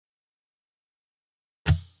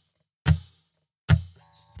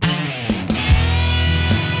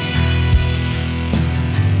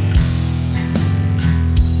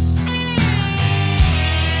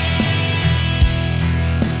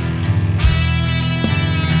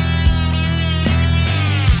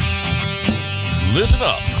Listen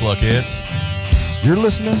up, cluckheads. You're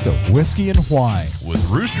listening to Whiskey and Whine With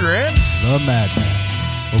Rooster and the Madman,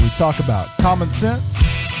 where we talk about common sense,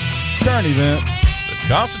 current events, the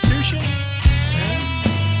Constitution, and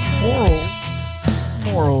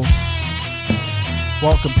morals,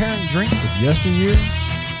 while comparing drinks of yesteryear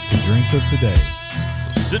to drinks of today.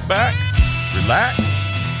 So sit back, relax,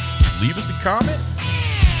 leave us a comment.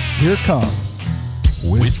 Here comes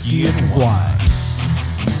Whiskey and Whine.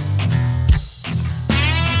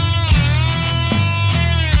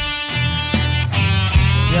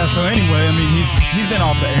 Yeah, so anyway, I mean, he's been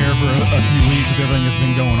off the air for a few weeks with everything that's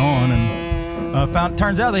been going on, and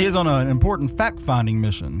turns out that he's on an important fact-finding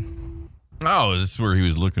mission. Oh, this is where he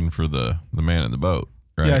was looking for the man in the boat,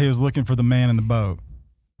 right? Yeah, he was looking for the man in the boat.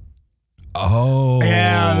 Oh.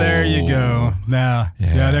 Yeah, there you go. Now,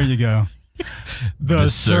 yeah, there you go. The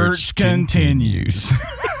search continues.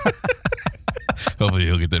 Hopefully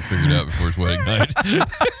he'll get that figured out before his wedding night.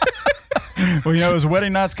 Well, you know, his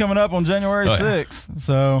wedding night's coming up on January 6th,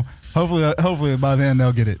 so hopefully by then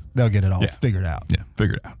they'll get it all figured out. Yeah,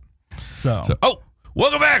 figured out. So,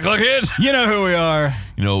 welcome back, lookheads. You know who we are.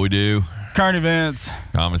 You know what we do. Current events,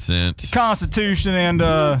 common sense, Constitution, and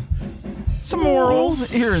some morals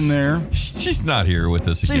here and there. She's not here with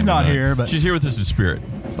us again. She's not here, but she's here with us in spirit,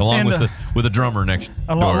 along with the drummer next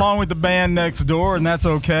door. Along with the band next door, and that's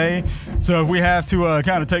okay. So if we have to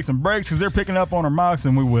kind of take some breaks because they're picking up on our mics,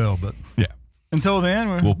 then we will. But yeah, until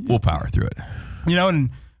then, we'll power through it. You know,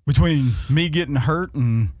 and between me getting hurt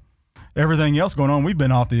and everything else going on, we've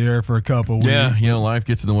been off the air for a couple of weeks. Yeah, you know, life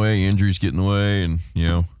gets in the way, injuries get in the way, and you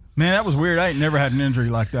know. Man, that was weird. I ain't never had an injury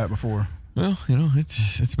like that before. Well, you know,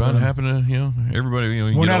 it's bound to happen to, you know, everybody.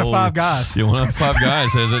 You know, one out of five guys. Yeah, 1 out of 5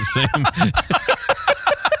 guys has that same.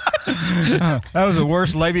 That was the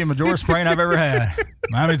worst labia majora sprain I've ever had.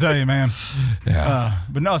 Let me tell you, man. Yeah.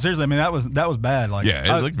 But no, seriously, I mean, that was bad. Like,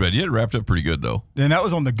 yeah, it looked bad. You had it wrapped up pretty good though. And that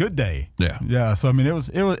was on the good day. Yeah. Yeah. So I mean, it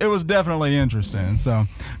was definitely interesting. So,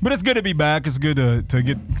 but it's good to be back. It's good to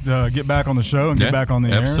get back on the show and get back on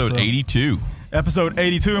the episode air. 82. Episode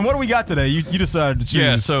 82. And what do we got today? You decided to choose.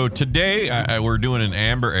 Yeah, so today we're doing an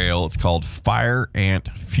amber ale. It's called Fire Ant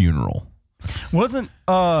Funeral. Wasn't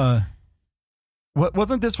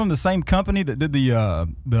this from the same company that did the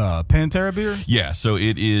Pantera beer? Yeah, so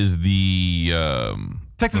it is the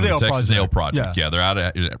Texas Ale Project. Yeah, they're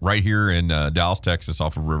out right here in Dallas, Texas,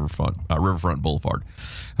 off of Riverfront Boulevard.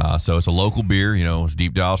 So it's a local beer. You know, it's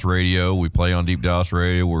Deep Dallas Radio. We play on Deep Dallas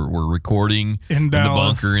Radio. We're recording in the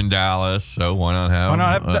bunker in Dallas. So why not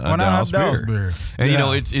have a Dallas beer? And you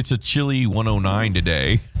know, it's a chilly 109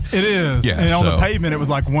 today. It is. Yeah, and on the pavement it was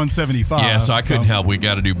like 175. Yeah, so I couldn't help. We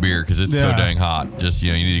got to do beer because it's so dang hot. Just,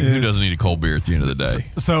 you know, who doesn't need a cold beer at the end of the day?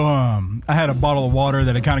 So I had a bottle of water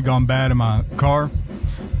that had kind of gone bad in my car.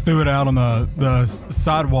 Threw it out on the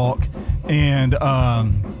sidewalk, and it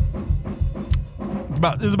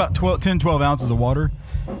was about 12 ounces of water,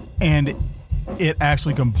 and it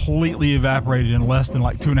actually completely evaporated in less than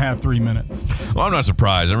like 2.5, 3 minutes. Well, I'm not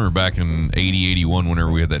surprised. I remember back in 80, 81, whenever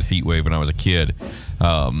we had that heat wave when I was a kid.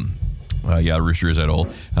 Yeah, Rooster is that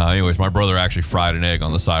old. Anyways, my brother actually fried an egg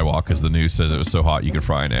on the sidewalk because the news says it was so hot you could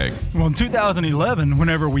fry an egg. Well, in 2011,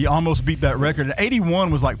 whenever we almost beat that record, 81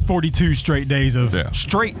 was like 42 straight days of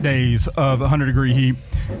 100-degree heat.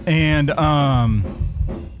 And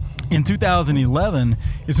in 2011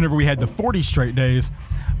 is whenever we had the 40 straight days.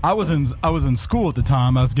 I was in school at the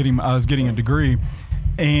time. I was getting a degree,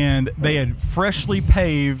 and they had freshly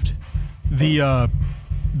paved the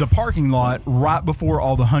parking lot right before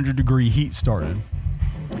all the 100-degree heat started,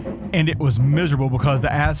 and it was miserable because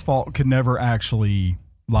the asphalt could never actually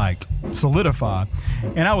like solidify.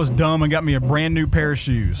 And I was dumb and got me a brand new pair of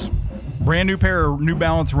shoes, brand new pair of New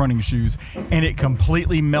Balance running shoes, and it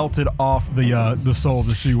completely melted off the sole of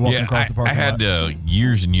the shoe walking across the parking lot. I had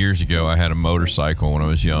years and years ago. I had a motorcycle when I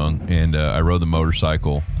was young, and I rode the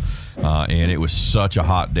motorcycle. And it was such a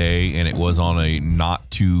hot day, and it was on a not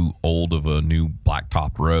too old of a new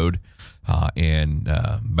blacktop road. And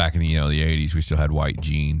back in the 80s, we still had white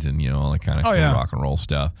jeans and all that kind of rock and roll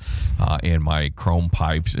stuff. And my chrome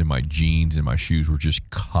pipes and my jeans and my shoes were just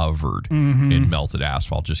covered in melted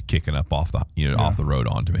asphalt, just kicking up off the off the road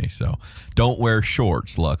onto me. So don't wear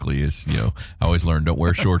shorts. Luckily, I always learned don't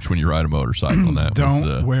wear shorts when you ride a motorcycle. And that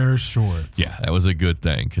don't wear shorts. Yeah, that was a good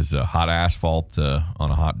thing because hot asphalt on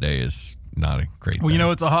a hot day is not a great thing.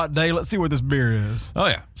 Well, it's a hot day. Let's see what this beer is. Oh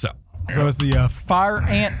yeah, so it's the Fire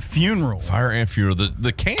Ant Funeral. Fire Ant Funeral.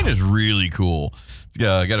 The can is really cool. It's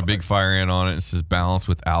got a big fire ant on it. It says balanced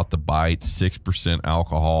without the bite, 6%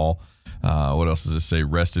 alcohol. What else does it say?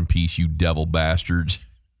 Rest in peace, you devil bastards.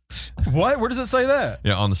 What? Where does it say that?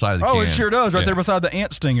 Yeah, on the side of the can. Oh, it sure does. Right Yeah. there beside the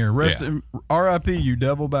ant stinger. R.I.P. you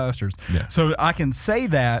devil bastards. Yeah. So I can say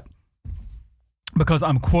that because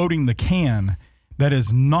I'm quoting the can. That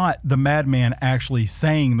is not the Madman actually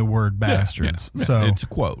saying the word bastards. Yeah. So it's a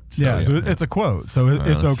quote. So, it's a quote. So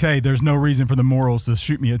it's okay. There's no reason for the morals to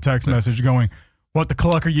shoot me a text message going, "What the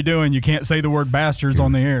cluck are you doing? You can't say the word bastards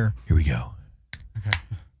on the air." Here we go. Okay.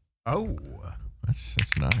 Oh, that's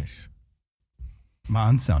nice.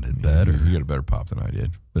 Mine sounded better. You got a better pop than I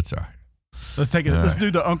did. That's all right. Let's take it. Let's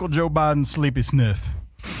do the Uncle Joe Biden sleepy sniff.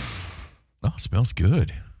 Oh, it smells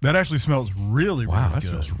good. That actually smells really, wow, really that good.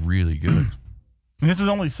 smells really good. And this is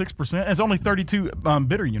only 6%. It's only 32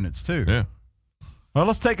 bitter units, too. Yeah. Well,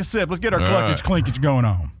 let's take a sip. Let's get our All clunkage, clinkage going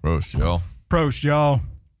on. Prost, y'all. Prost, y'all.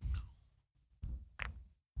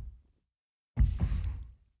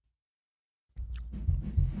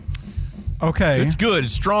 Okay. It's good.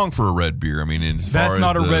 It's strong for a red beer. I mean, as far That's as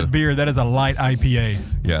not a red beer. That is a light IPA.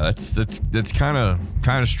 Yeah, that's kind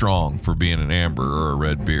of strong for being an amber or a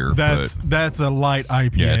red beer. That's a light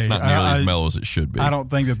IPA. Yeah, it's not nearly as mellow as it should be. I don't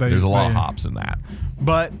think that there's a lot of hops in that.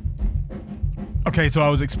 But okay, so I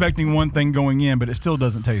was expecting one thing going in, but it still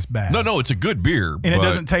doesn't taste bad. No, it's a good beer, and it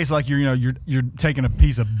doesn't taste like you're taking a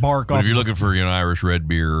piece of bark off. But if you're looking for Irish red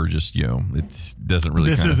beer, or just it doesn't really.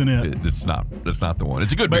 This isn't it. It's not. That's not the one.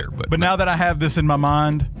 It's a good beer, but now that I have this in my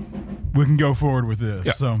mind, we can go forward with this.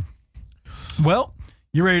 Yeah. So, well,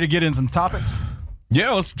 you ready to get in some topics?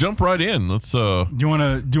 Yeah, let's jump right in. Let's. Do you want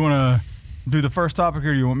to do the first topic,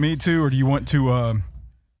 or do you want me to, or do you want to?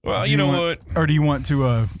 Well, you know what? Or do you want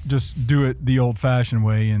to just do it the old-fashioned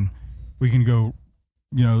way, and we can go,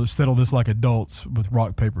 settle this like adults with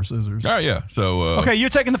rock, paper, scissors? All right, yeah. So okay, you're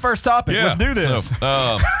taking the first topic. Yeah, Let's do this.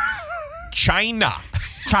 So, China.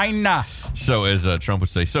 So as Trump would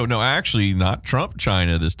say, no, actually not Trump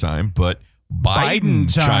China this time, but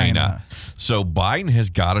Biden China. So Biden has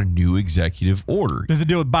got a new executive order. Does it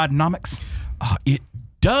deal with Bidenomics? It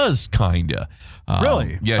does kinda.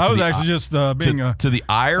 Really? Yeah. I was actually just being to the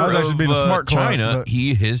ire of China. Club,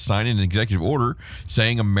 he has signed an executive order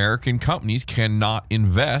saying American companies cannot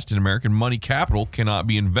invest, and American money capital cannot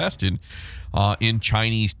be invested in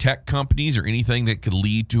Chinese tech companies or anything that could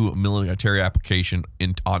lead to a military application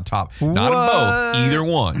on top. Not in both, either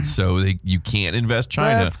one. So you can't invest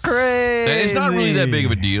China. That's crazy. And it's not really that big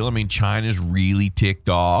of a deal. I mean, China's really ticked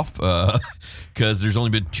off because there's only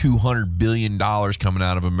been $200 billion coming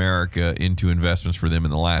out of America into investments for them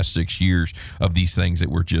in the last 6 years of these things that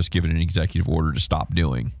we're just given an executive order to stop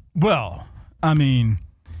doing. Well, I mean,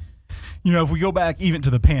 if we go back even to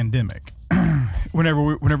the pandemic,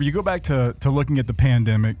 whenever you go back to looking at the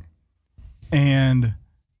pandemic, and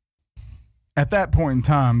at that point in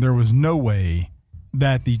time, there was no way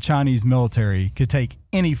that the Chinese military could take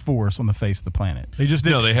any force on the face of the planet. They just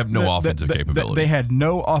didn't. No, they have no offensive capability. They had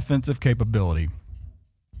no offensive capability.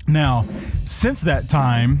 Now, since that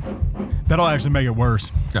time, that'll actually make it worse.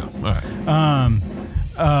 Yeah, all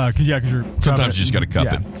right. Because you're sometimes you just got to cup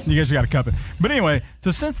it. You guys got to cup it. But anyway,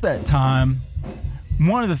 so since that time,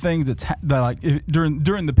 one of the things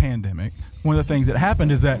during the pandemic, one of the things that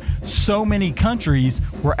happened is that so many countries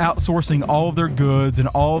were outsourcing all of their goods and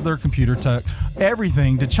all of their computer tech,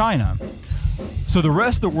 everything to China. So the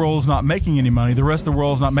rest of the world is not making any money. The rest of the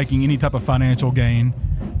world is not making any type of financial gain.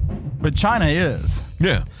 But China is.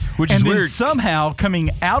 Yeah, which is weird. And then weird. somehow coming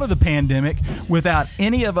out of the pandemic without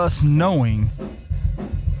any of us knowing,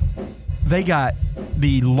 they got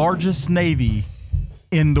the largest navy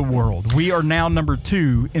in the world. We are now number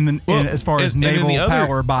 2 as far as naval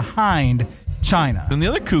power behind China. And the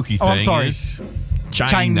other kooky thing is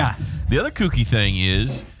China. The other kooky thing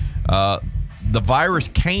is the virus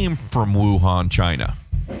came from Wuhan, China.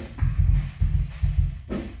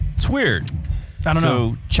 It's weird. I don't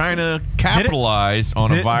know. So China capitalized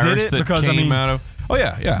on a virus that came out of. Oh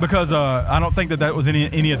yeah. Because I don't think that was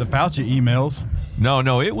any of the Fauci emails.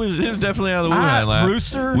 No, it was definitely out of the Wuhan lab.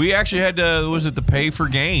 Rooster. We actually had the pay for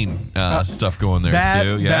gain stuff going there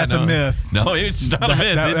too? Yeah, that's a myth. No, it's not a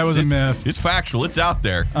myth. That was a myth. It's factual. It's out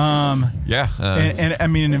there. Yeah. And I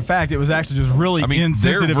mean, in fact, it was actually just really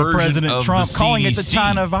insensitive of President Trump calling it the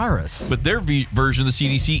China virus. But their version of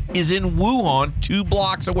the CDC is in Wuhan, 2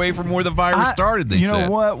 blocks away from where the virus started. They said. You know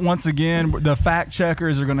what? Once again, the fact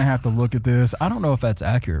checkers are going to have to look at this. I don't know if that's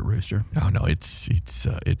accurate, Rooster. No, it's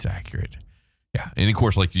accurate. Yeah, and of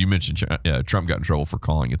course, like you mentioned, Trump got in trouble for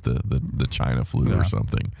calling it the China flu or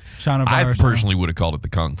something. China virus. I personally would have called it the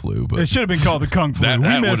Kung flu, but it should have been called the Kung flu.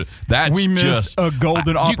 We missed a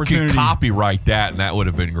golden opportunity. You could copyright that, and that would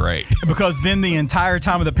have been great. Because then the entire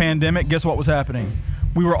time of the pandemic, guess what was happening?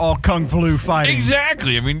 we were all kung flu fighting.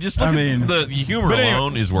 Exactly. I mean, just look at the humor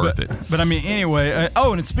alone is worth it. But I mean, anyway.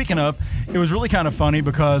 And speaking of, it was really kind of funny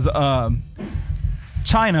because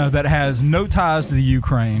China, that has no ties to the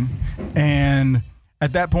Ukraine, and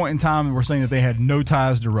at that point in time, we were saying that they had no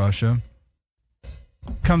ties to Russia,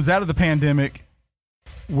 comes out of the pandemic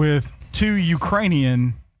with 2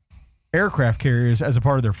 Ukrainian aircraft carriers as a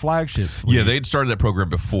part of their flagship fleet. Yeah, they had started that program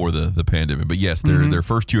before the pandemic. But yes, their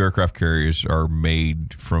first 2 aircraft carriers are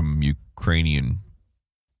made from Ukrainian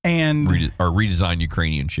and redesigned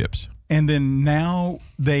Ukrainian ships. And then now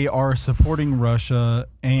they are supporting Russia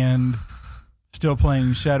and still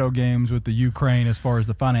playing shadow games with the Ukraine as far as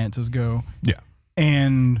the finances go. Yeah.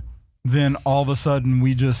 And then all of a sudden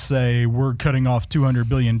we just say we're cutting off $200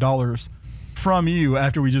 billion from you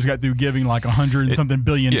after we just got through giving like $100-something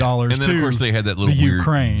billion and then, to of course, they had that little weird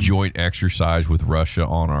Ukraine joint exercise with Russia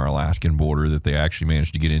on our Alaskan border that they actually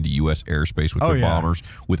managed to get into U.S. airspace with their bombers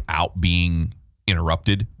without being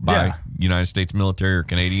interrupted by United States military or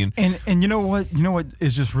Canadian. And you know what? You know what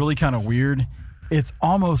is just really kind of weird? It's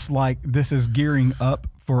almost like this is gearing up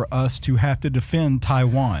for us to have to defend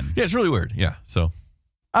Taiwan. Yeah, it's really weird. Yeah, so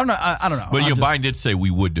I don't know. But Biden did say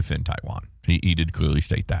we would defend Taiwan. He did clearly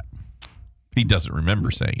state that. He doesn't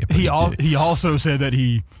remember saying it. But he also said that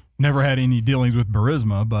he never had any dealings with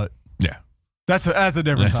Burisma, but yeah, that's a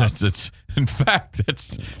different topic. In fact,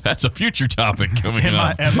 that's a future topic coming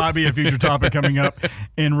up. It might be a future topic coming up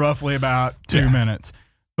in roughly about 2 minutes.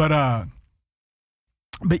 But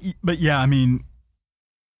yeah, I mean,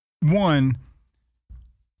 one,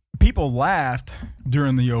 people laughed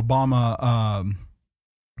during the Obama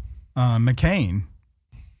McCain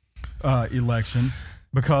election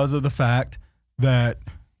because of the fact that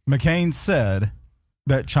McCain said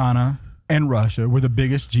that China and Russia were the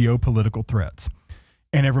biggest geopolitical threats.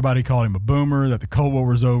 And everybody called him a boomer, that the Cold War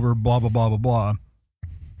was over, blah, blah, blah, blah, blah.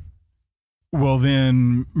 Well,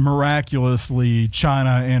 then, miraculously,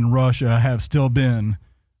 China and Russia have still been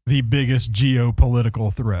the biggest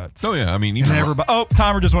geopolitical threats. Oh, yeah. I mean, even everybody.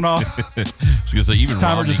 Timer just went off. I was going to say, even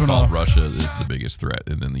Romney called Russia the biggest threat,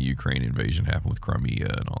 and then the Ukraine invasion happened with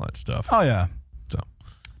Crimea and all that stuff. Oh, yeah. So,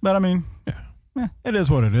 but I mean, it is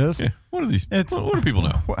what it is. Yeah. What do people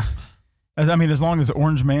know? I mean, as long as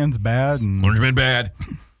Orange Man's bad. Orange Man bad.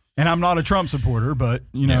 And I'm not a Trump supporter, but,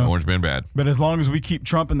 you know. Yeah, Orange Man bad. But as long as we keep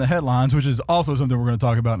Trump in the headlines, which is also something we're going to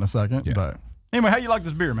talk about in a second. Yeah. But anyway, how you like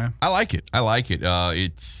this beer, man? I like it.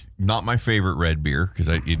 It's not my favorite red beer because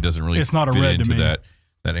it doesn't really it's not a red into to me.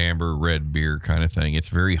 that amber red beer kind of thing. It's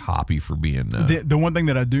very hoppy for being. The one thing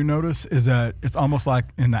that I do notice is that it's almost like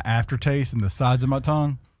in the aftertaste and the sides of my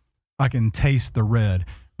tongue, I can taste the red,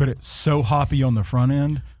 but it's so hoppy on the front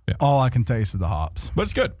end. Yeah. All I can taste is the hops. But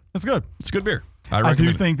it's good. It's good. It's good beer. I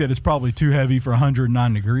do think that it's probably too heavy for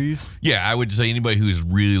 109 degrees. Yeah, I would say anybody who's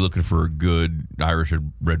really looking for a good Irish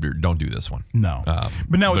red beer, don't do this one. No.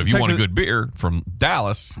 But if you want a good beer from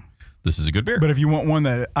Dallas, this is a good beer. But if you want one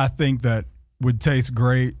that I think that would taste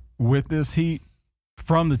great with this heat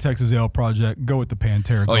from the Texas Ale Project, go with the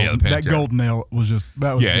Pantera. Oh, yeah, the Pantera. That Golden Ale was just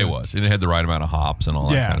good. It was. And it had the right amount of hops and all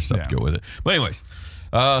that kind of stuff to go with it. But anyways,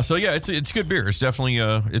 it's good beer. It's definitely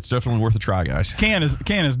worth a try, guys. Can is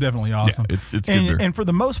definitely awesome. Yeah, it's good beer. And for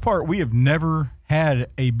the most part, we have never had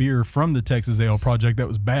a beer from the Texas Ale Project that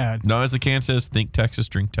was bad. No, as the can says, think Texas,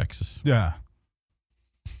 drink Texas. Yeah.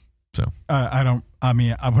 So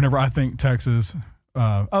whenever I think Texas,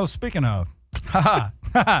 speaking of,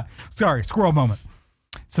 sorry, squirrel moment.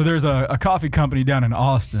 So there's a coffee company down in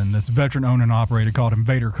Austin that's veteran owned and operated called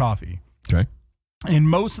Invader Coffee. Okay. And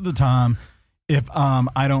most of the time, if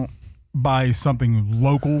I don't buy something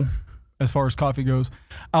local as far as coffee goes,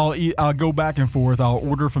 I'll go back and forth. I'll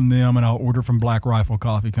order from them and I'll order from Black Rifle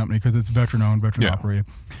Coffee Company because it's veteran owned, veteran operated.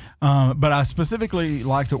 But I specifically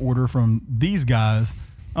like to order from these guys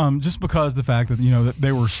just because the fact that that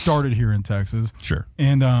they were started here in Texas. Sure.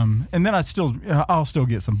 And then I'll still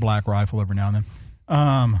get some Black Rifle every now and then.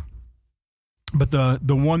 But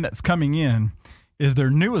the one that's coming in is their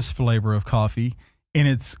newest flavor of coffee, and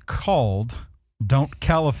it's called Don't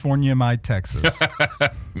California My Texas.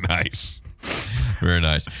 Nice. Very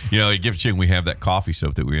nice. It gives you, we have that coffee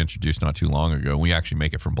soap that we introduced not too long ago. We actually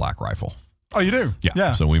make it from Black Rifle. Oh, you do?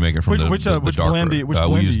 Yeah. So we make it from which dark blend? We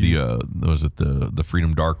use the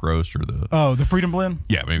Freedom Dark Roast or the Freedom Blend?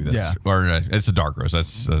 Yeah, maybe that's or it's a dark roast.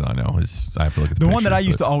 That's I know. I have to look at the one that I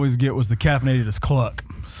used to always get was the caffeinated as Cluck.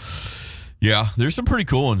 Yeah, there's some pretty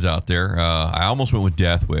cool ones out there. I almost went with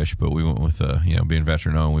Death Wish, but we went with being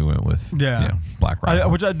veteran owned, we went with Black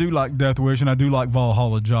Rifle, which I do like Death Wish and I do like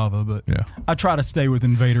Valhalla Java, but I try to stay with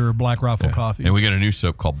Invader or Black Rifle Coffee. And we got a new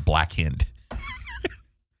soap called Black Hind.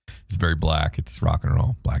 It's very black. It's rock and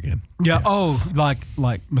roll. Blackened. Yeah. Oh, like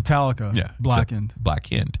Metallica. Yeah. Blackened.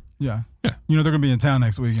 Blackened. Yeah. Yeah. You know they're going to be in town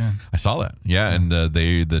next weekend. I saw that. Yeah, and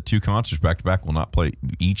the 2 concerts back to back will not play.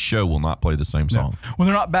 Each show will not play the same song. No. Well,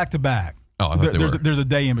 they're not back to back. Oh, I thought they were. There's a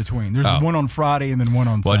day in between. There's one on Friday and then one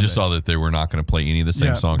on Sunday. Well, I just saw that they were not going to play any of the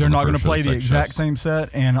same songs. They're not going to play play the exact same set,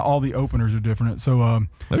 and all the openers are different. So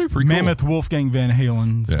that'd be pretty Mammoth cool. Wolfgang Van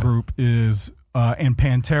Halen's group is and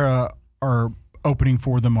Pantera are opening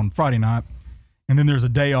for them on Friday night, and then there's a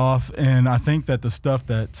day off. And I think that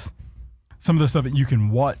some of the stuff that you can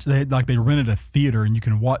watch, they rented a theater and you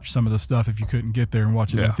can watch some of the stuff if you couldn't get there and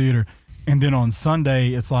watch it in the theater. And then on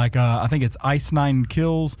Sunday, it's like I think it's Ice Nine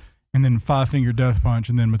Kills and then Five Finger Death Punch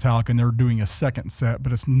and then Metallica, and they're doing a second set,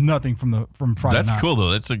 but it's nothing from Friday night. That's cool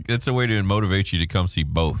though. That's a way to motivate you to come see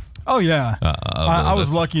both. Oh yeah, I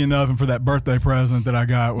was lucky enough, and for that birthday present that I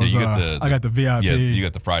got was I got the VIP. Yeah, you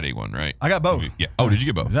got the Friday one, right? I got both. Yeah. Oh, did you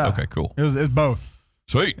get both? Yeah. Okay, cool. It's both.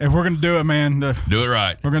 Sweet. If we're gonna do it, man, do it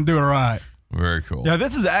right. We're gonna do it right. Very cool. Yeah,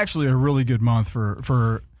 this is actually a really good month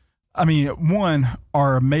for. I mean, one,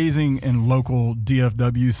 our amazing and local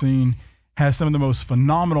DFW scene has some of the most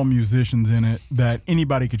phenomenal musicians in it that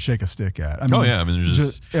anybody could shake a stick at. I mean, I mean,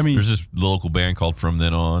 there's this local band called From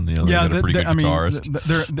Then On. You know, they got a pretty good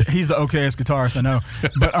guitarist. He's the okayest guitarist I know,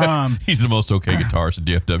 but he's the most okay guitarist in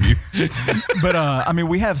DFW. But I mean,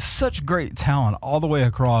 we have such great talent all the way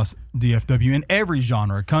across DFW in every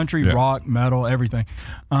genre: country, rock, metal, everything.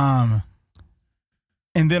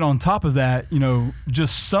 And then on top of that, you know,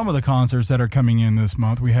 just some of the concerts that are coming in this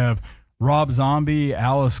month, we have Rob Zombie,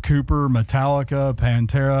 Alice Cooper, Metallica,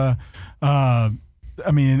 Pantera.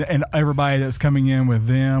 I mean, and everybody that's coming in with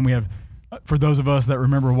them. We have, for those of us that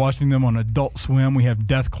remember watching them on Adult Swim, we have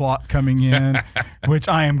Death Clock coming in, which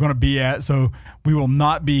I am going to be at. So we will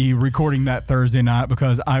not be recording that Thursday night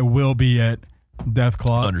because I will be at Death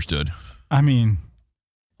Clock. Understood. I mean,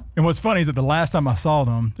 and what's funny is that the last time I saw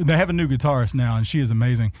them, they have a new guitarist now, and she is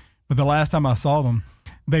amazing. But the last time I saw them,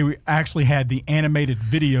 they actually had the animated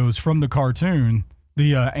videos from the cartoon,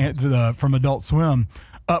 from Adult Swim,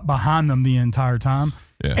 up behind them the entire time.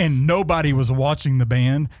 Yeah. And nobody was watching the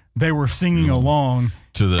band. They were singing along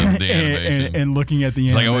to the animation and looking at the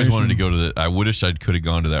animation. Like I always wanted to go to I wish I could have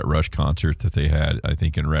gone to that Rush concert that they had, I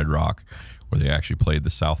think, in Red Rock, where they actually played the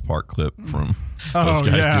South Park clip from those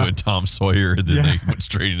guys doing Tom Sawyer, and then they went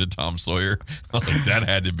straight into Tom Sawyer. I was like, that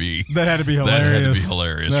had to be hilarious. That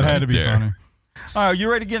had to be funny. All right,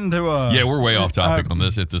 you ready to get into yeah, we're way off topic on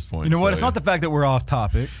this at this point. You know what? It's not the fact that we're off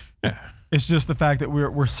topic. Yeah. It's just the fact that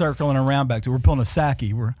we're circling around back to. We're pulling a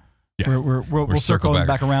Saki. We're circling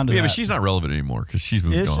back around to that. But she's not relevant anymore because she's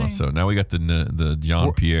moved on. So now we got the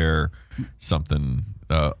Jean Pierre something.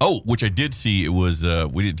 Which I did see. It was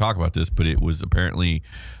we didn't talk about this, but it was apparently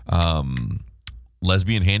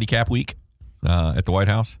Lesbian Handicap Week at the White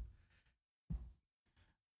House.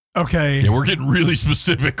 Okay. Yeah, we're getting really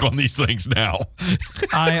specific on these things now.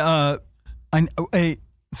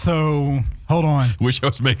 So hold on. Wish I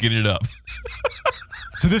was making it up.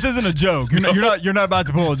 So this isn't a joke. You're not about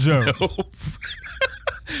to pull a joke.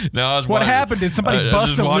 No. What happened? Did somebody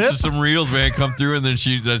bust a lip? I was just watching some reels, man, come through, and then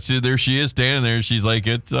there she is standing there, and she's like,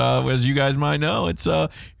 "It's as you guys might know, it's here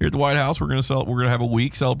at the White House. We're gonna have a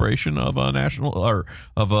week celebration of a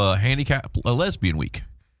lesbian week."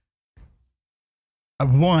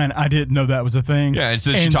 One, I didn't know that was a thing. Yeah, and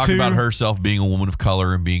so she talked about herself being a woman of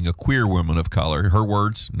color and being a queer woman of color. Her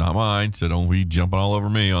words, not mine. So don't be jumping all over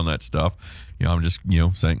me on that stuff. You know, I'm just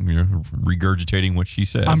saying, regurgitating what she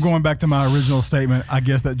says. I'm going back to my original statement. I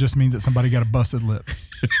guess that just means that somebody got a busted lip.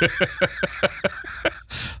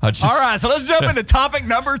 All right, so let's jump into topic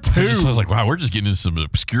number 2. I was like, wow, we're just getting into some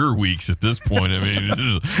obscure weeks at this point. I mean, this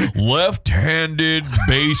is left-handed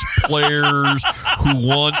bass players who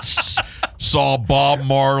once saw Bob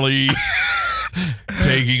Marley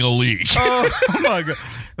taking a leak. Oh my God.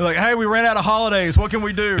 They're like, hey, we ran out of holidays. What can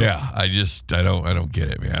we do? Yeah, I don't get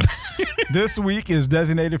it, man. This week is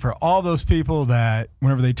designated for all those people that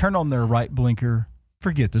whenever they turn on their right blinker,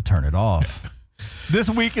 forget to turn it off. This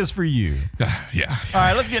week is for you. Yeah. All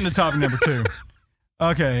right, let's get into topic number 2.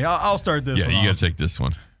 Okay, I'll start this one. Yeah, you got to take this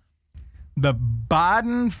one. The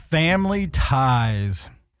Biden family ties.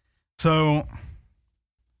 So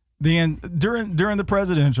during the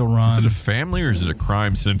presidential run, is it a family or is it a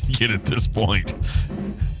crime syndicate at this point?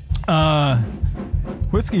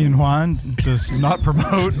 Whiskey and Whine does not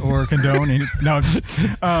promote or condone any. No,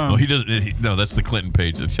 he doesn't. No, that's the Clinton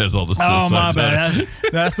page that says all the suicides. Oh my bad.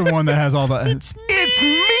 That's the one that has all the. It's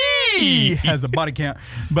me. he has the body count.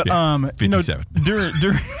 But 57. During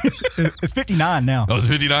it's 59 now. Oh, it's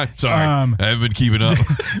 59. Sorry, I haven't been keeping up.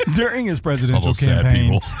 During his presidential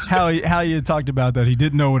campaign, sad how he had talked about that he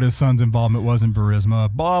didn't know what his son's involvement was in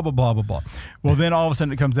Burisma. Blah blah blah blah blah. Well, then all of a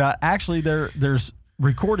sudden it comes out. Actually, there's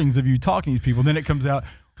recordings of you talking to these people. Then it comes out.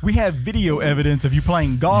 We have video evidence of you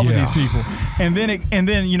playing golf with these people, and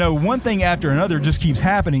then one thing after another just keeps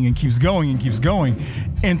happening and keeps going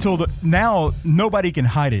until now nobody can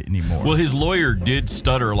hide it anymore. Well, his lawyer did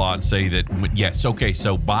stutter a lot and say that yes, okay,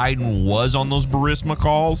 so Biden was on those Burisma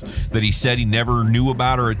calls that he said he never knew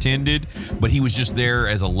about or attended, but he was just there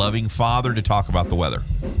as a loving father to talk about the weather.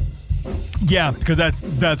 Yeah, because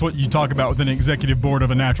that's what you talk about with an executive board of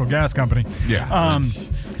a natural gas company. Yeah.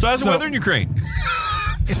 So how's the weather in Ukraine?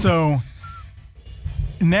 So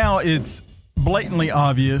now it's blatantly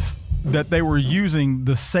obvious that they were using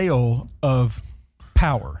the sale of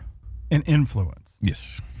power and influence.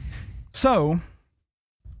 Yes. So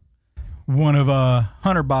one of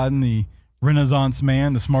Hunter Biden, the Renaissance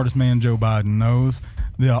man, the smartest man Joe Biden knows,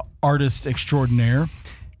 the artist extraordinaire,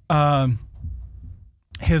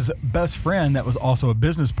 his best friend that was also a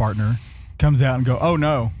business partner comes out and go, oh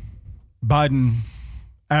no, Biden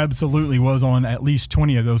absolutely was on at least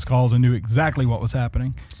 20 of those calls and knew exactly what was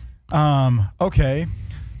happening. Okay.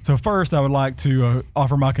 So first, I would like to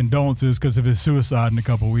offer my condolences because of his suicide in a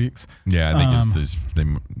couple weeks. Yeah, I think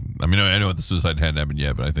I know the suicide hadn't happened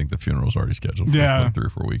yet, but I think the funeral's already scheduled for like 3 or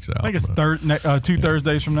 4 weeks out. I think it's two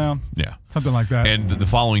Thursdays from now. Yeah. Something like that. And the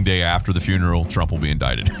following day after the funeral, Trump will be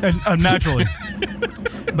indicted. And, naturally.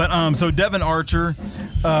 But so Devon Archer,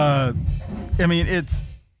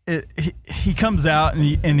 he comes out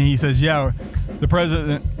and he says, yeah, the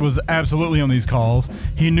president was absolutely on these calls.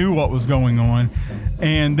 He knew what was going on.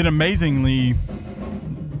 And then amazingly,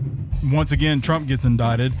 once again, Trump gets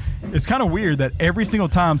indicted. It's kind of weird that every single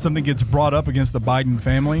time something gets brought up against the Biden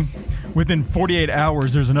family, within 48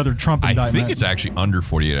 hours, there's another Trump indictment. I think it's actually under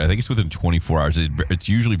 48. I think it's within 24 hours. It's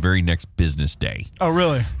usually very next business day. Oh,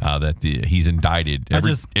 really? He's indicted.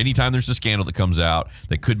 Anytime there's a scandal that comes out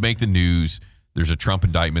that could make the news, there's a Trump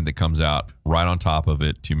indictment that comes out right on top of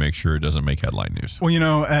it to make sure it doesn't make headline news.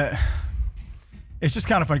 Well, it's just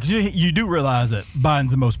kind of funny because you do realize that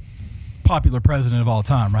Biden's the most popular president of all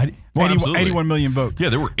time, right? Well, 81 million votes. Yeah,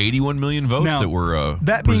 there were 81 million votes that were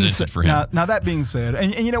presented for him. Now, that being said,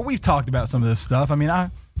 and we've talked about some of this stuff. I mean,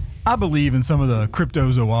 I believe in some of the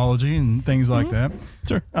cryptozoology and things like that.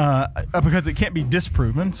 Sure. Because it can't be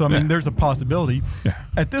disproven. So, I mean, there's a possibility. Yeah.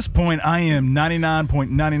 At this point, I am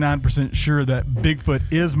 99.99% sure that Bigfoot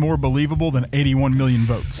is more believable than 81 million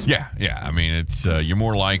votes. Yeah. I mean, it's you're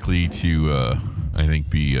more likely to, I think,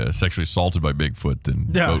 be sexually assaulted by Bigfoot than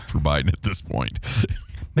vote for Biden at this point.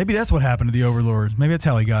 Maybe that's what happened to the Overlord. Maybe that's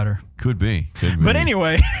how he got her. Could be. But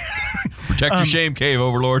anyway. Protect your shame, cave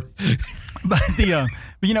Overlord. But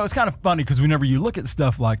it's kind of funny because whenever you look at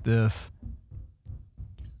stuff like this,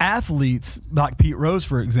 athletes like Pete Rose,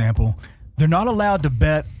 for example, they're not allowed to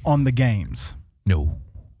bet on the games. No,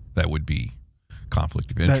 that would be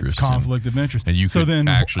conflict of interest. That's conflict of interest. And you could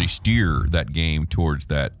actually steer that game towards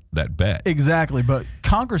that bet. Exactly. But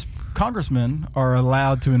congressmen are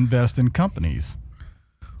allowed to invest in companies.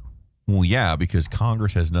 Well, yeah, because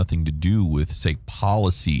Congress has nothing to do with, say,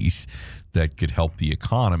 policies that could help the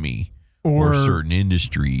economy. Or certain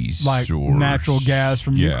industries, like natural gas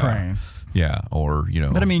from Ukraine. Yeah, or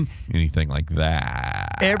but I mean, anything like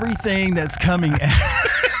that. Everything that's coming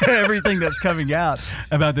out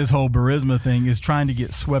about this whole Burisma thing is trying to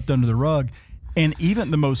get swept under the rug. And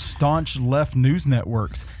even the most staunch left news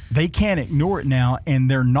networks, they can't ignore it now, and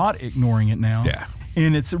they're not ignoring it now. Yeah.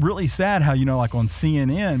 And it's really sad how, like on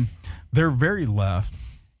CNN, they're very left.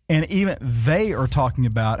 And even they are talking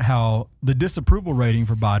about how the disapproval rating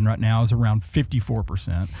for Biden right now is around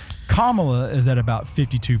 54%. Kamala is at about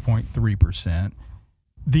 52.3%.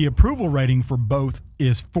 The approval rating for both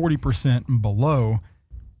is 40% and below.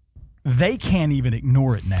 They can't even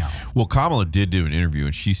ignore it now. Well, Kamala did do an interview,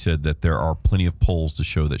 and she said that there are plenty of polls to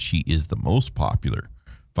show that she is the most popular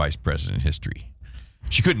vice president in history.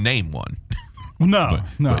 She couldn't name one. No.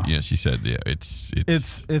 But she said,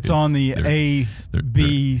 it's on the A,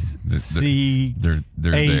 B, C, they're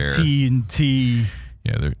A, T, and T.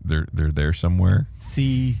 Yeah, they're there somewhere.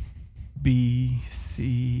 C, B,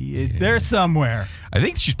 C. They're somewhere. I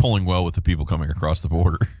think she's polling well with the people coming across the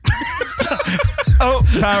border. Oh,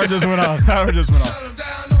 timer just went off.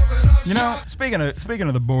 Speaking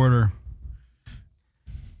of the border,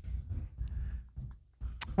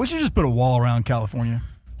 we should just put a wall around California.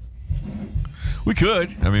 We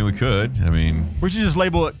could. We should just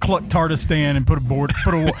label it Cluck Tardistan and put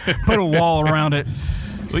a wall around it.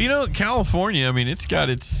 Well, California, I mean, it's got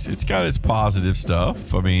its positive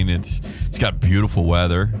stuff. I mean, it's got beautiful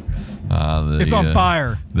weather. It's on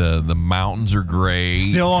fire. The mountains are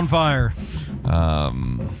great. Still on fire.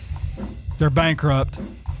 They're bankrupt.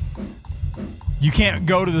 You can't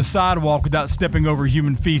go to the sidewalk without stepping over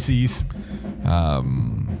human feces.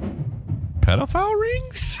 Pedophile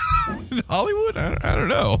rings? Hollywood? I don't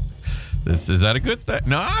know. Is that a good thing?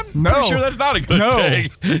 No, I'm pretty sure that's not a good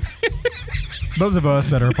thing. Those of us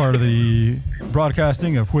that are part of the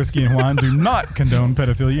broadcasting of Whiskey and Wine do not condone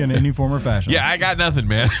pedophilia in any form or fashion. Yeah, I got nothing,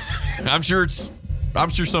 man. I'm sure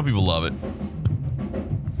some people love it.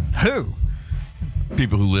 Who?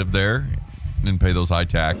 People who live there and pay those high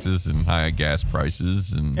taxes and high gas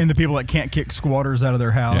prices, and the people that can't kick squatters out of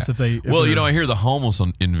their house if they. I hear the homeless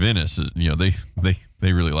in Venice.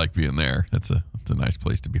 They really like being there. It's a nice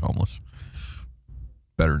place to be homeless.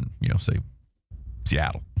 Better than say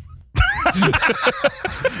Seattle.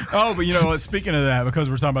 Oh, but speaking of that, because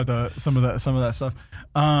we're talking about some of that stuff,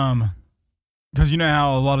 because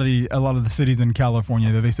how a lot of the cities in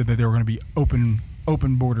California, they said that they were going to be open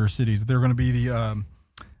border cities. They're going to be the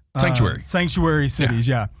sanctuary cities.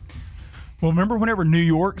 Yeah. Well, remember whenever New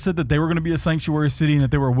York said that they were going to be a sanctuary city and that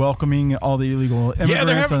they were welcoming all the illegal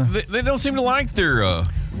immigrants? Yeah, they don't seem to like their new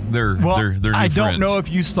I don't friends. know if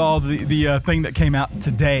you saw the thing that came out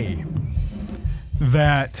today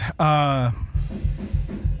that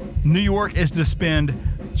New York is to spend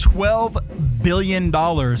 $12 billion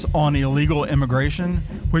on illegal immigration,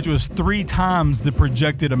 which was 3 times the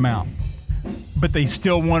projected amount. But they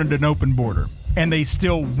still wanted an open border. And they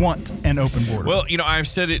still want an open border. Well, I've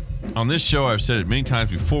said it on this show. I've said it many times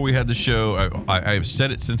before we had the show. I've said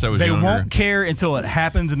it since I was younger. They won't care until it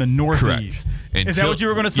happens in the Northeast. Correct. Is that what you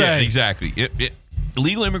were going to say? Yeah, exactly.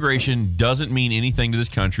 Illegal immigration doesn't mean anything to this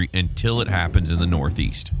country until it happens in the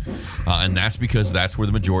Northeast. And that's because that's where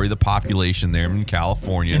the majority of the population there in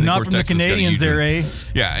California. And not from the Canadians there, eh?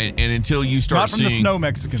 Yeah, and until you start seeing... Not from the snow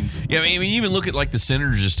Mexicans. Yeah, I mean, you even look at like the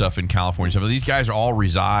senators and stuff in California. Some of these guys all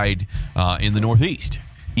reside in the Northeast.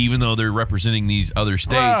 Even though they're representing these other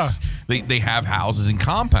states, they have houses and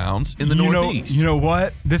compounds in the Northeast. You know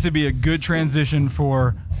what? This would be a good transition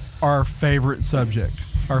for our favorite subject,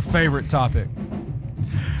 our favorite topic.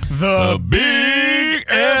 The big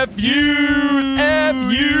F-U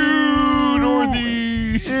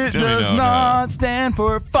Northeast. It does not stand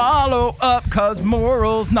for follow up because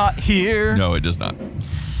morals not here. No, it does not.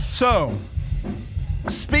 So,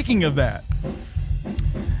 speaking of that,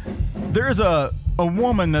 there's a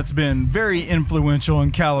woman that's been very influential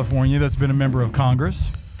in California that's been a member of Congress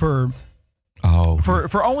for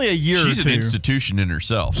only a year or two. She's an institution in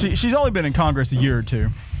herself. She's only been in Congress a year or two.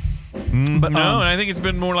 But no, and I think it's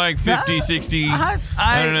been more like 50, 60. I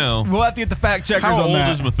don't know. We'll have to get the fact checkers on that. How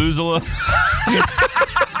old is Methuselah?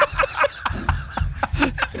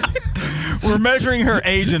 We're measuring her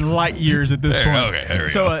age in light years at this point. Okay, there we go.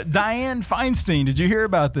 So Dianne Feinstein, did you hear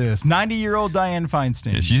about this? 90-year-old Dianne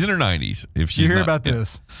Feinstein. Yeah, she's in her 90s. Did you hear about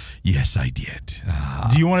this? Yes, I did.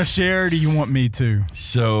 Do you want to share or do you want me to?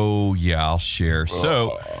 So, yeah, I'll share.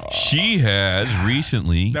 So, she has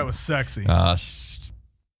recently... That was sexy.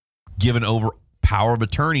 Given over power of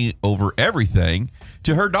attorney over everything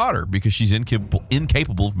to her daughter because she's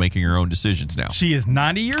incapable of making her own decisions now. She is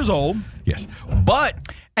 90 years old. Yes. But...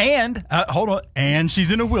 And, hold on, and she's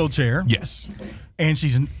in a wheelchair. Yes. And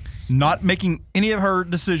she's not making any of her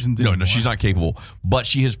decisions anymore. No, she's not capable. But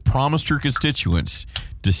she has promised her constituents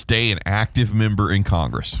to stay an active member in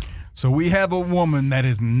Congress. So we have a woman that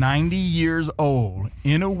is 90 years old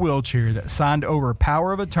in a wheelchair that signed over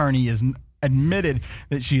power of attorney, is admitted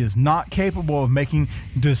that she is not capable of making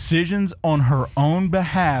decisions on her own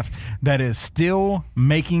behalf, that is still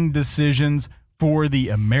making decisions for the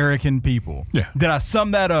American people. Yeah. Did I sum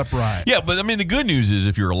that up right? Yeah, but I mean, the good news is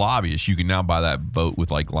if you're a lobbyist, you can now buy that vote with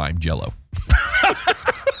like lime jello.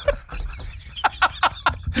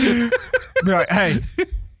 Be like, hey,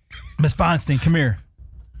 Miss Feinstein, come here.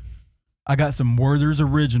 I got some Werther's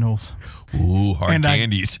Originals. Ooh, hard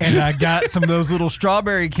candies. And I got some of those little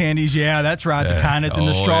strawberry candies. Yeah, that's right. The kind that's in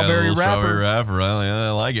the strawberry wrapper. Strawberry wrapper. I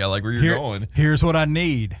like it. I like where you're going. Here's what I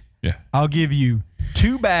need. Yeah. I'll give you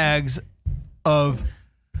 2 bags of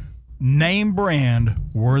name brand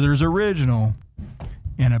Werther's Original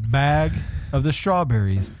and a bag of the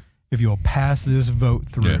strawberries if you'll pass this vote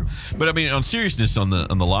through. Yeah. But I mean, on seriousness, on the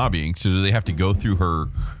lobbying, so do they have to go through her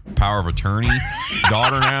power of attorney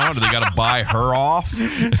daughter now? Do they got to buy her off?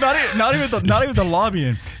 Not even the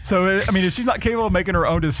lobbying. So I mean, if she's not capable of making her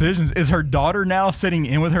own decisions, is her daughter now sitting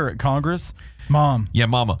in with her at Congress? Mom. Yeah,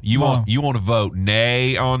 Mama. You want to vote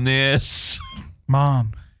nay on this?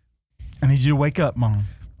 Mom. I need you to wake up, Mom.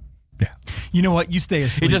 You know what? You stay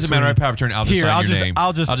asleep. It doesn't matter. I power attorney. I'll just sign your name.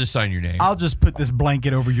 I'll just sign your name. I'll just put this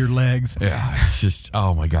blanket over your legs. Yeah, it's just,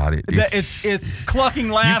 oh my God. It's clucking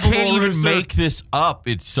laughable. You can't even Rooster. make this up.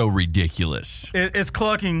 It's so ridiculous. It's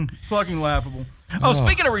clucking laughable. Oh,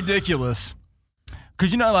 speaking of ridiculous,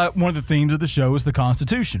 because like one of the themes of the show is the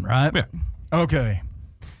Constitution, right? Yeah. Okay.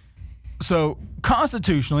 So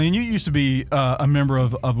constitutionally, and you used to be a member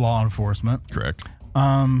of law enforcement. Correct.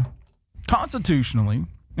 Constitutionally,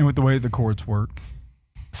 and with the way the courts work,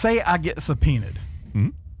 say I get subpoenaed. Mm-hmm.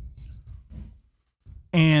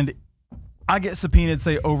 And I get subpoenaed,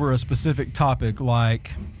 say, over a specific topic,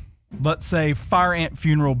 like, let's say, fire ant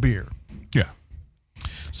funeral beer. Yeah.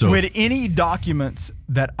 So would any documents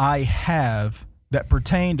that I have that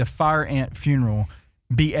pertain to fire ant funeral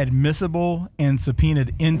be admissible and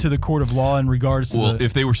subpoenaed into the court of law in regards to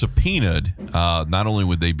if they were subpoenaed, not only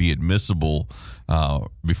would they be admissible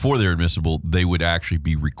before they're admissible, they would actually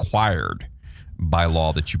be required by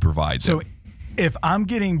law that you provide them. So if I'm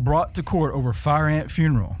getting brought to court over fire ant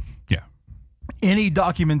funeral, yeah, any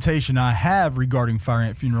documentation I have regarding fire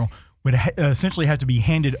ant funeral would essentially have to be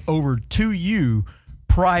handed over to you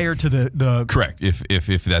prior to the correct.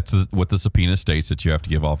 If that's what the subpoena states that you have to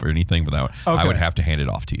give off or anything without, I would have to hand it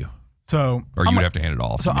off to you. So or you would have to hand it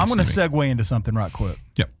off. So I'm going to segue into something right quick.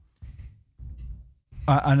 Yep.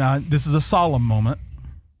 This is a solemn moment.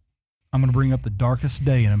 I'm going to bring up the darkest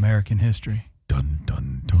day in American history. Dun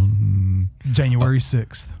dun dun. January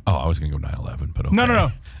 6th. Oh, I was going to go 9/11, but okay.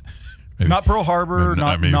 No. Maybe, not Pearl Harbor,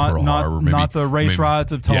 not the race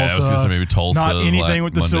riots of Tulsa. Yeah, I was going to say maybe Tulsa. Not anything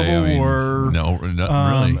with the Civil War. No,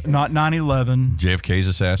 not really. Not 9/11. JFK's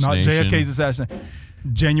assassination. Not JFK's assassination.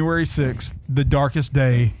 January 6th, the darkest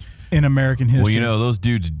day in American history. Well, those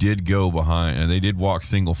dudes did go behind, and they did walk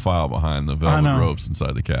single file behind the velvet ropes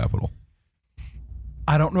inside the Capitol.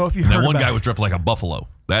 I don't know if you heard that one guy it. was dressed like a buffalo.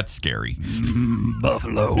 That's scary.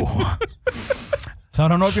 Buffalo. So I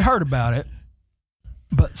don't know if you heard about it.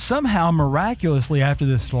 But somehow, miraculously, after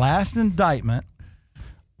this last indictment,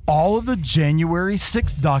 all of the January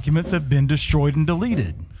 6th documents have been destroyed and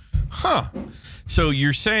deleted. Huh. So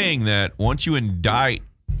you're saying that once you indict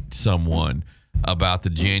someone about the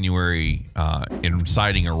January,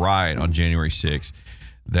 inciting a riot on January 6th,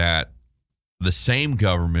 that the same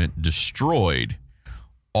government destroyed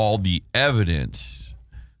all the evidence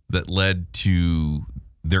that led to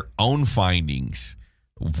their own findings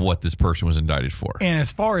of what this person was indicted for. And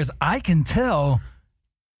as far as I can tell,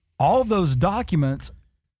 all those documents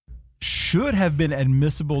should have been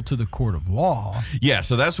admissible to the court of law. Yeah,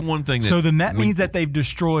 so that's one thing. So then that means that they've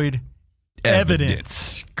destroyed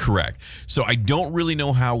evidence. Correct. So I don't really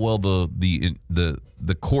know how well the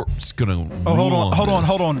court's going to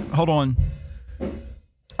Hold on.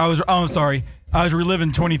 I'm sorry. I was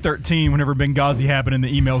reliving 2013 whenever Benghazi happened and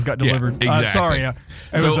the emails got delivered. Yeah, exactly.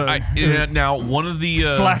 Sorry. Now, one of the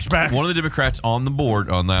flashbacks. One of the Democrats on the board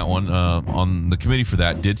on that one, on the committee for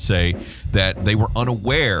that, did say that they were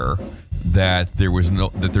unaware that there is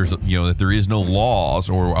no laws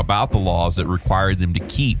or about the laws that required them to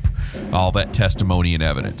keep all that testimony and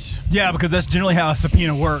evidence. Yeah, because that's generally how a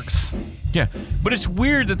subpoena works. Yeah, but it's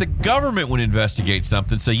weird that the government would investigate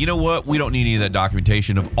something, say, you know what, we don't need any of that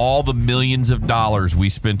documentation of all the millions of dollars we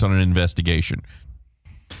spent on an investigation.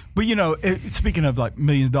 But, speaking of like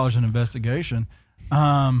millions of dollars in investigation, you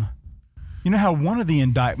know how one of the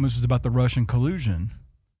indictments was about the Russian collusion,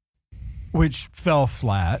 which fell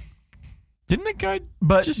flat. Didn't that guy?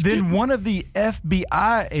 But then one of the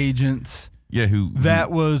FBI agents that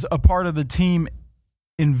was a part of the team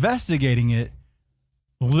investigating it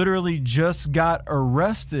literally just got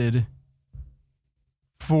arrested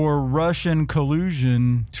for Russian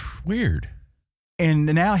collusion. Weird. And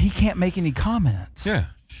now he can't make any comments. Yeah.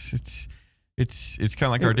 It's kind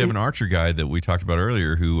of like our Devon Archer guy that we talked about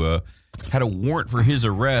earlier, who had a warrant for his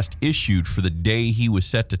arrest issued for the day he was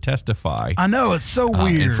set to testify. I know, it's so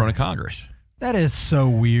weird. In front of Congress. That is so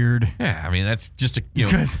weird. Yeah, I mean, that's just a that's a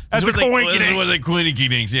coincidence. That's what they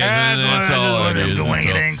coinkydinks. Yeah, that's all it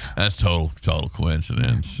is. That's total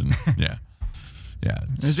coincidence. And, yeah.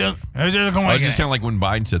 It's just it's just kind of like when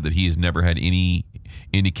Biden said that he has never had any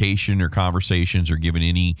indication or conversations or given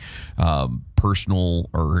any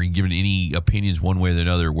personal or given any opinions one way or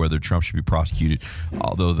another whether Trump should be prosecuted,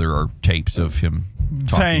 although there are tapes of him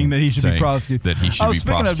saying that he should be prosecuted. That he should be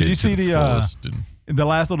prosecuted. Did you see the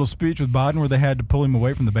last little speech with Biden where they had to pull him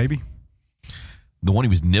away from the baby? The one he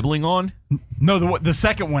was nibbling on? No, the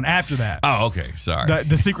second one after that. Oh, okay. Sorry.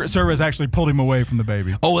 The Secret Service actually pulled him away from the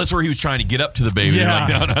baby. Oh, that's where he was trying to get up to the baby. Yeah.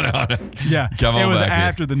 They're like, no. Yeah. Come on back. It was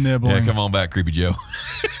after the nibbling. Yeah, come on back, Creepy Joe.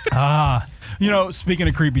 Speaking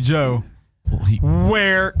of Creepy Joe,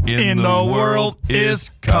 Where in the world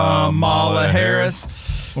is Kamala Harris?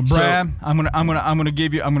 Well, Brad, I'm gonna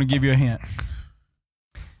give you a hint.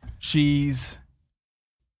 She's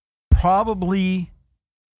probably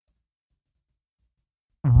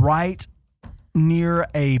right near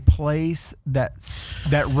a place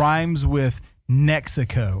that rhymes with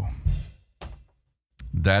Mexico.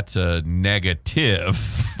 That's a negative.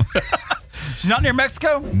 She's not near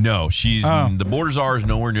Mexico? No, she's the border czar is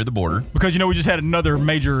nowhere near the border. Because we just had another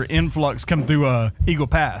major influx come through Eagle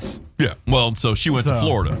Pass. Yeah. Well, so she went to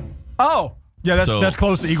Florida. Oh. Yeah, that's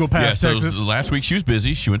close to Eagle Pass, yeah, Texas. So last week she was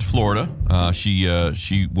busy. She went to Florida. She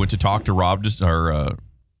went to talk to Governor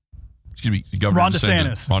Ron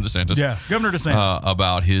DeSantis. Ron DeSantis. Yeah, Governor DeSantis.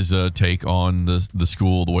 About his take on the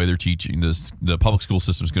school, the way they're teaching this. The public school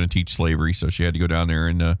system is going to teach slavery, so she had to go down there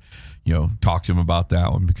and talk to him about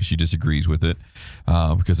that one because she disagrees with it.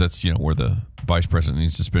 Because that's where the vice president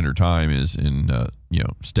needs to spend her time is in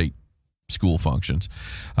state school functions.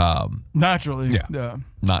 Naturally, yeah,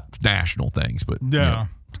 not national things, but yeah.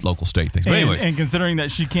 Local state things. But anyways. And considering that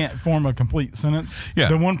she can't form a complete sentence, yeah.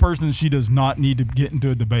 The one person she does not need to get into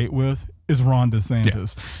a debate with is Ron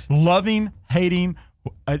DeSantis. Yeah. Love him, hate him.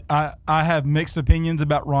 I have mixed opinions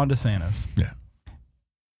about Ron DeSantis. Yeah.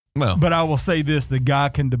 Well, but I will say this: the guy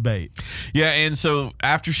can debate. Yeah, and so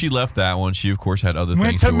after she left that one, she of course had other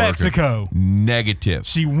went things to Mexico. Negative.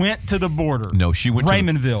 She went to the border. No, she went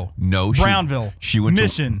Raymondville. to Brownville. She went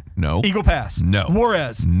Mission. No. Eagle Pass. No.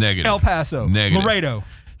 Juarez. Negative. El Paso. Negative. Laredo.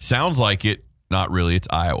 Sounds like it. Not really. It's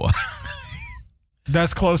Iowa.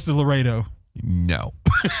 That's close to Laredo. No.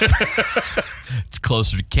 It's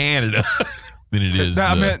closer to Canada than it is.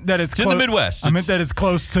 I meant that it's in the Midwest. I meant that it's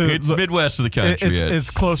close to. It's Midwest of the country. It's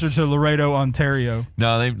closer to Laredo, Ontario.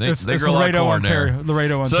 No, they grow Laredo, a lot of corn Ontario. there.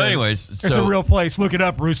 Laredo, Ontario. So, anyways, it's a real place. Look it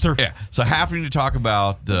up, Rooster. Yeah. So, happening to talk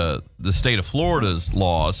about the state of Florida's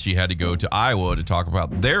laws, she had to go to Iowa to talk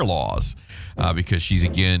about their laws because she's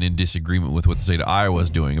again in disagreement with what the state of Iowa is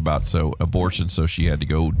doing about abortion. So she had to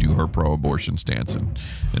go do her pro-abortion stance in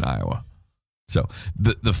Iowa. So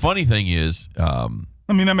the funny thing is,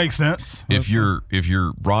 I mean, that makes sense. If you're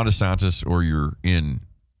Ron DeSantis or you're in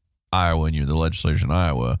Iowa and you're the legislators in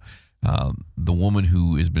Iowa, the woman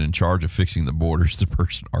who has been in charge of fixing the border is the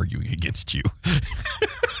person arguing against you.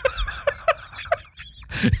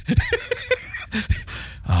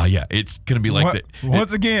 Yeah, it's going to be like that.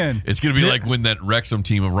 Once again. It's going to be like when that Wrexham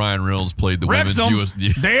team of Ryan Reynolds played the women's U.S.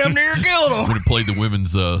 Damn near killed them. When it played the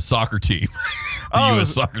women's soccer team. The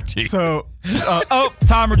U.S. soccer team. So,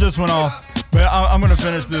 timer just went off. But I'm going to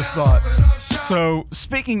finish this thought. So,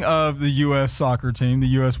 speaking of the U.S. soccer team, the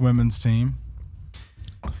U.S. women's team,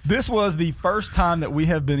 this was the first time that we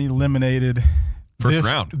have been eliminated first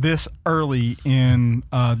round this early in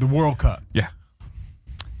the World Cup. Yeah.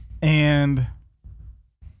 And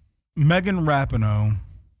Megan Rapinoe,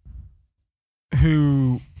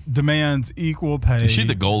 who demands equal pay. Is she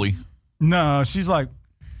the goalie? No, she's the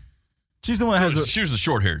one that has she was the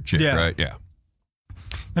short-haired chick, right? Yeah.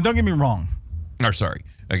 Now, don't get me wrong. Or sorry,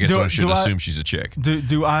 I guess I should assume she's a chick.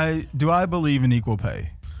 Do I believe in equal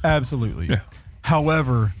pay? Absolutely. Yeah.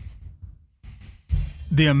 However,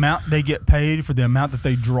 the amount they get paid for the amount that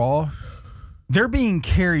they draw, they're being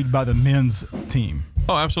carried by the men's team.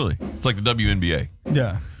 Oh, absolutely. It's like the WNBA.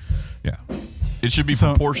 Yeah. Yeah. It should be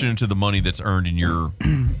proportionate to the money that's earned in your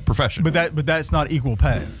profession. But that's not equal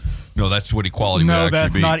pay. No, that's what equality would actually be. No,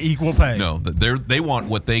 that's not equal pay. No, they want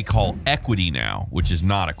what they call equity now, which is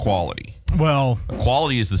not equality. Well,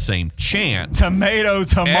 equality is the same chance. Tomato,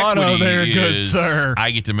 equity there, good sir.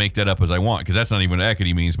 I get to make that up as I want because that's not even what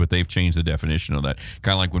equity means, but they've changed the definition of that.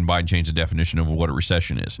 Kind of like when Biden changed the definition of what a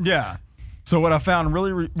recession is. Yeah. So what I found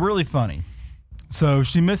really, really funny. So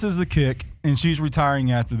she misses the kick, and she's retiring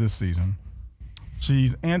after this season.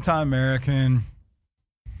 She's anti-American,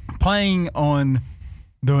 playing on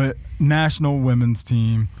the national women's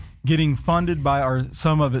team, getting funded by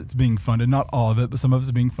some of it's being funded, not all of it, but some of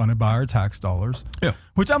it's being funded by our tax dollars. Yeah.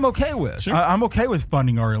 Which I'm okay with. Sure. I'm okay with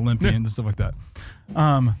funding our Olympians and stuff like that.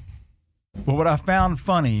 But what I found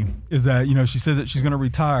funny is that, she says that she's going to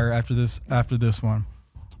retire after this one.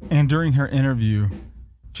 And during her interview,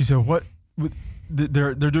 she said,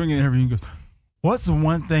 they're doing an interview and goes, what's the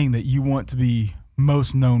one thing that you want to be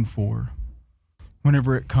most known for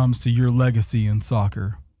whenever it comes to your legacy in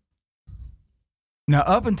soccer? Now,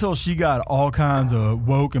 up until she got all kinds of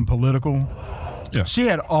woke and political, she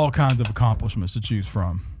had all kinds of accomplishments to choose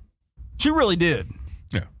from. She really did.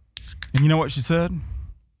 Yeah. And you know what she said?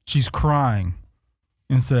 She's crying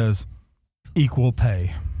and says, equal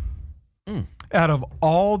pay. Out of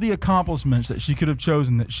all the accomplishments that she could have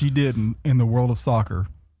chosen that she did in the world of soccer,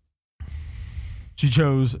 She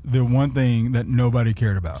chose the one thing that nobody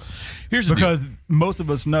cared about. Here's the because deal. Most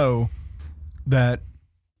of us know that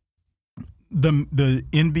the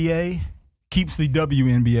NBA keeps the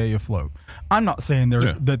WNBA afloat. I'm not saying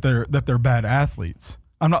that they're bad athletes.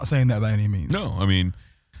 I'm not saying that by any means. No, I mean,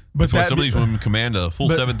 that's why some of these women command a full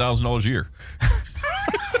 $7,000 a year.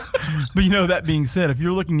 But that being said, if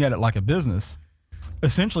you're looking at it like a business,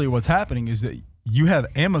 essentially what's happening is that you have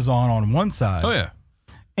Amazon on one side. Oh, yeah.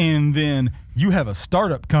 And then you have a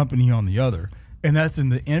startup company on the other. And that's in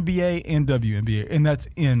the NBA and WNBA. And that's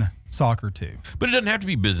in soccer too. But it doesn't have to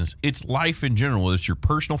be business. It's life in general. Whether it's your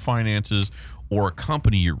personal finances or a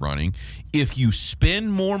company you're running. If you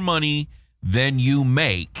spend more money than you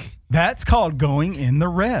make. That's called going in the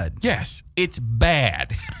red. Yes. It's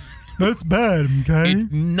bad. That's bad, okay?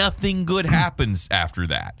 Nothing good happens after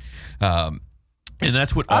that. And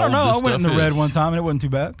that's what all of this stuff is. I don't know. I went in the red one time and it wasn't too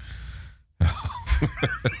bad.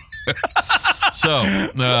 So,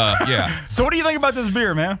 yeah. So what do you think about this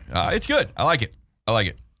beer, man? It's good. I like it.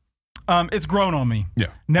 It's grown on me. Yeah.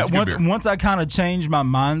 Now, once I kind of changed my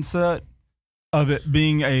mindset of it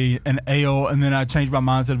being an ale, and then I changed my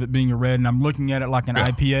mindset of it being a red, and I'm looking at it like an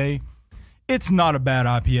IPA. It's not a bad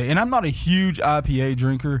IPA, and I'm not a huge IPA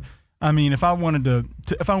drinker. I mean, if I wanted to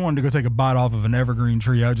go take a bite off of an evergreen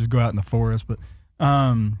tree, I'd just go out in the forest. But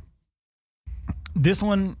this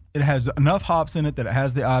one, it has enough hops in it that it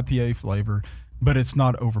has the IPA flavor, but it's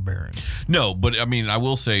not overbearing. No, but I mean, I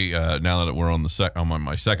will say now that we're on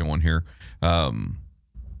my second one here,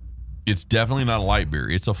 it's definitely not a light beer.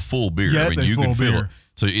 It's a full beer. Yeah, I mean, you can feel beer. it.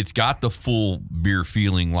 So it's got the full beer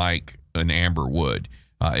feeling like an amber would.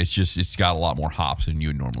 It's got a lot more hops than you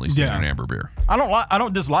would normally see in an amber beer. I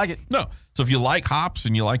don't dislike it. No. So if you like hops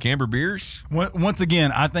and you like amber beers, once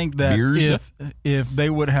again, I think that if they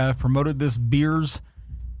would have promoted this beers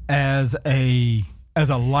as a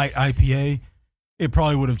light IPA, it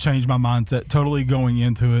probably would have changed my mindset totally going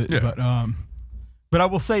into it. Yeah. But I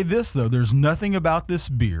will say this though, there's nothing about this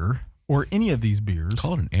beer or any of these beers.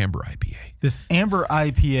 Call it an amber IPA. This amber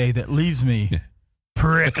IPA that leaves me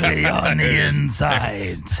prickly on the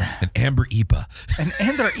insides. An amber IPA. An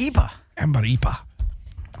amber IPA. Amber IPA.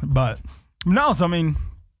 But no, so I mean,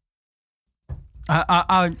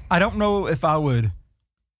 I don't know if I would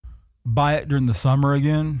buy it during the summer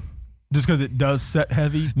again, just because it does set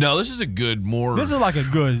heavy. No, this is a good This is like a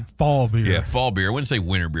good fall beer. Yeah, fall beer. I wouldn't say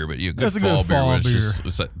winter beer, but good fall beer.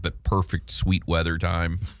 It's like the perfect sweet weather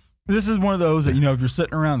time. This is one of those that, if you're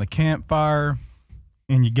sitting around the campfire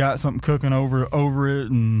and you got something cooking over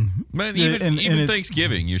it, and even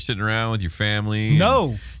Thanksgiving, you're sitting around with your family. You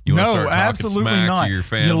want to start absolutely smack not. To your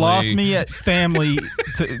family. You lost me at family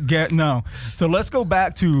to get no. So let's go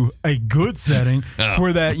back to a good setting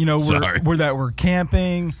where that we're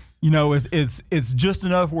camping. It's just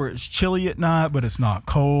enough where it's chilly at night, but it's not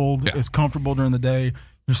cold. Yeah. It's comfortable during the day.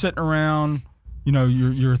 You're sitting around.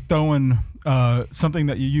 You're throwing something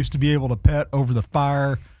that you used to be able to pet over the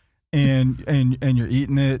fire. And you're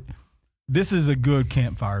eating it. This is a good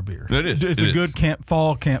campfire beer. It is. It's a good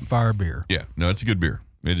fall campfire beer. Yeah, no, it's a good beer.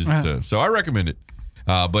 It is. So I recommend it.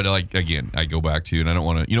 But again, I go back to, and I don't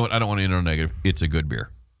want to. You know what? I don't want to end on negative. It's a good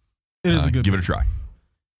beer. It is a good. Give beer. it a try.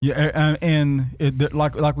 Yeah, and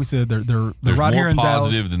like we said, they're There's right here in Dallas. There's more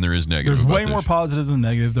positive than there is negative. There's way more positives than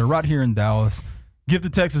negative. They're right here in Dallas. Give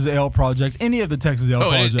the Texas Ale Project, any of the Texas Ale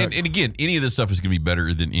projects. And again, any of this stuff is going to be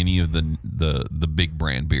better than any of the big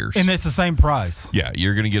brand beers. And it's the same price. Yeah,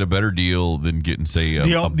 you're going to get a better deal than getting, say, a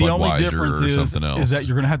Budweiser the only difference or something else. Is that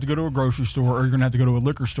you're going to have to go to a grocery store or you're going to have to go to a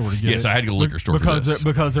liquor store to get it. Yes, I had to go to a liquor store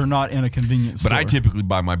because they're not in a convenience store. But I typically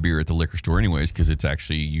buy my beer at the liquor store anyways because it's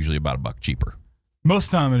actually usually about $1 cheaper. Most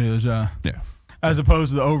of the time it is, yeah. Yeah. As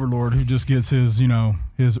opposed to the Overlord who just gets his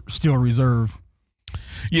Steel Reserve.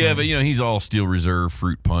 Yeah, but he's all Steel Reserve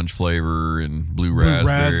fruit punch flavor and blue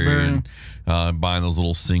raspberry. And buying those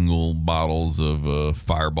little single bottles of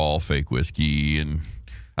Fireball fake whiskey, and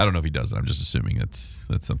I don't know if he does it. I'm just assuming that's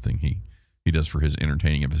something he does for his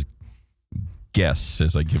entertaining of his guests.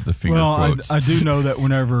 As I give the finger quotes. I do know that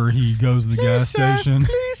whenever he goes to the gas station,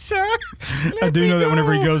 please sir, I do know that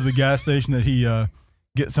whenever he goes to the gas station that he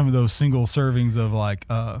gets some of those single servings of like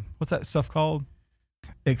what's that stuff called?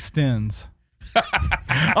 Extends.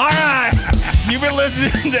 All right, you've been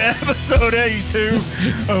listening to episode 82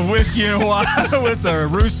 of Whiskey and Wine with the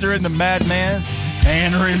Rooster and the Madman.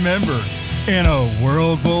 And remember, in a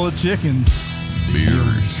world full of chickens, be a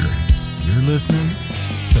rooster. You're listening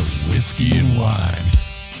to Whiskey and Wine.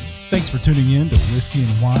 Thanks for tuning in to Whiskey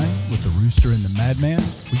and Wine with the Rooster and the Madman,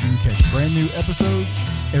 where you can catch brand new episodes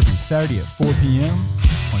every Saturday at 4 p.m.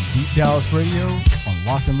 on Deep Dallas Radio on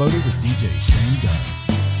Locked and Loaded with DJ Shane Guns.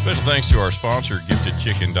 Special thanks to our sponsor,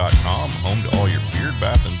 giftedchicken.com, home to all your beard,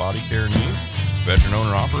 bath, and body care needs. Veteran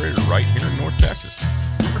owner-operator right here in North Texas.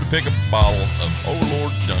 Remember to pick up a bottle of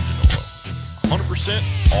Overlord's Dungeon Oil. It's 100%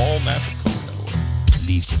 all natural coconut oil.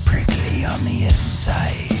 Leaves you prickly on the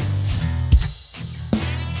insides.